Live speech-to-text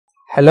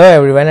Hello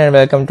everyone and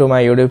welcome to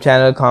my YouTube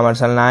channel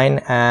Commerce Online,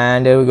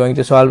 and we're going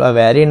to solve a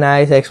very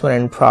nice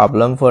exponent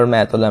problem for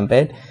Math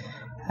Olympiad.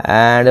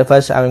 And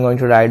first I'm going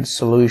to write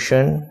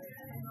solution,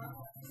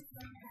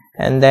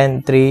 and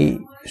then 3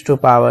 to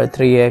power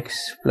 3x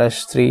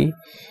plus 3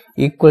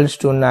 equals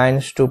to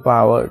 9 to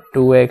power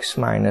 2x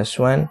minus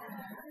 1.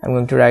 I'm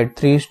going to write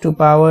 3 to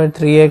power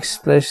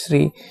 3x plus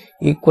 3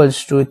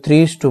 equals to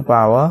 3 to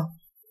power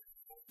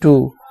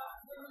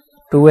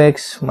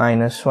 2x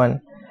minus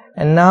 1.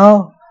 And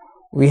now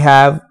we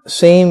have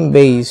same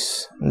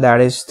base,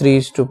 that is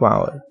 3 to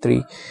power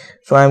 3.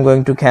 So I'm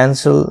going to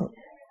cancel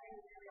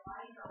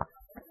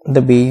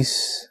the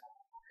base.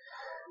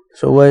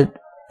 So what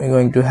we're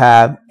going to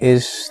have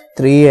is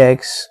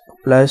 3x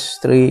plus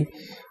 3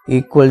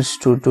 equals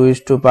to 2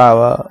 to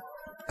power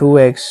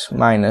 2x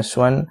minus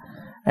 1.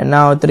 And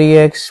now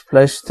 3x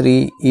plus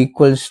 3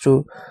 equals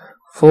to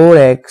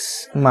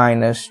 4x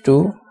minus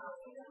 2.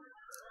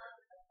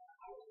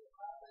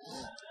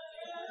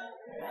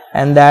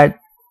 And that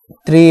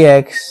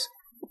 3x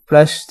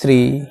plus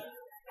 3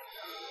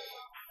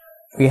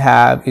 we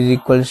have is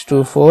equals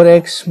to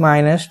 4x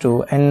minus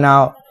 2, and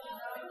now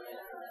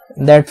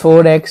that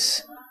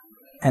 4x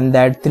and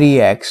that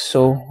 3x,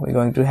 so we're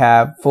going to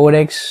have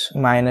 4x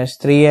minus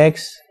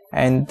 3x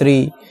and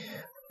 3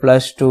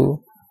 plus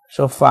 2,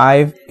 so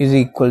 5 is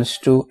equals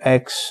to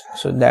x.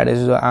 So that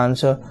is the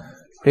answer.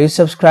 Please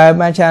subscribe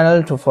my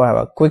channel to have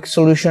a quick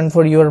solution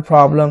for your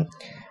problem.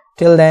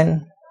 Till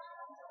then,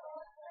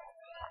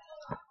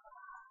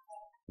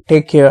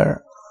 take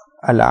care.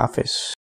 Allah Hafiz.